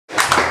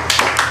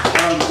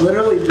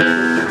Literally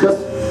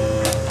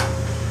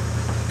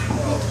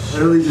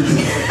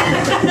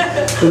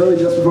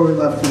just before we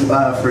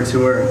left for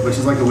tour, which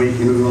is like a week,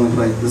 and we've only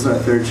played. This is our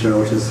third show,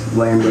 which is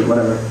lame, but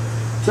whatever.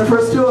 It's our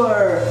first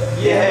tour.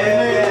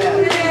 Yeah.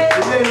 We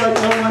made like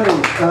no money.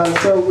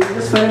 So we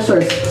just finished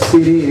our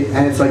CD,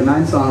 and it's like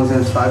 9 songs,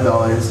 and it's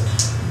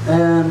 $5.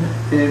 And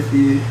if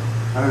you,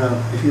 I don't know,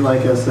 if you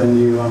like us and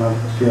you wanna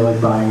feel like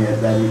buying it,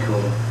 that'd be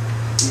cool.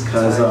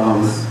 Because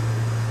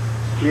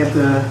we have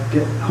to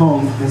get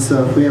home and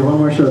stuff. We have one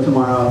more show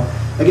tomorrow,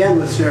 again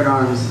with Shared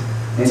Arms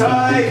in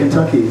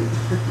Kentucky,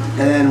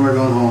 and then we're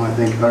going home, I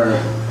think, or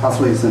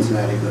possibly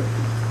Cincinnati. But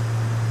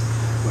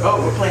oh,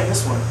 we're playing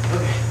this one.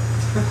 Okay.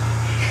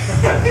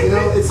 you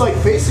know, it's like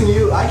facing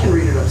you. I can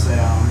read it upside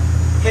down.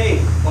 Hey,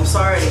 I'm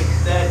sorry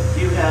that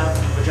you have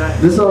a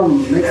vagina. This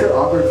makes it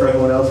awkward for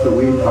everyone else, but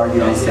we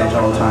argue on stage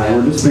all the time.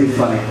 We're just being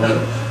funny.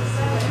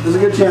 There's a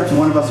good chance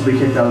one of us will be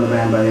kicked out of the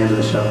band by the end of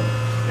the show.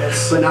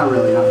 Yes. But not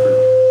really, not for real.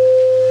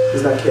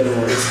 He's not kidding.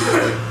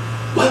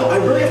 Wow, I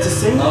really have to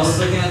sing this? I was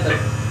looking at the... I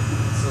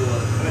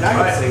mean, I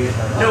can sing it.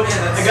 No,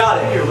 I got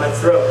it. Here, let's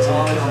throw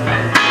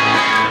it.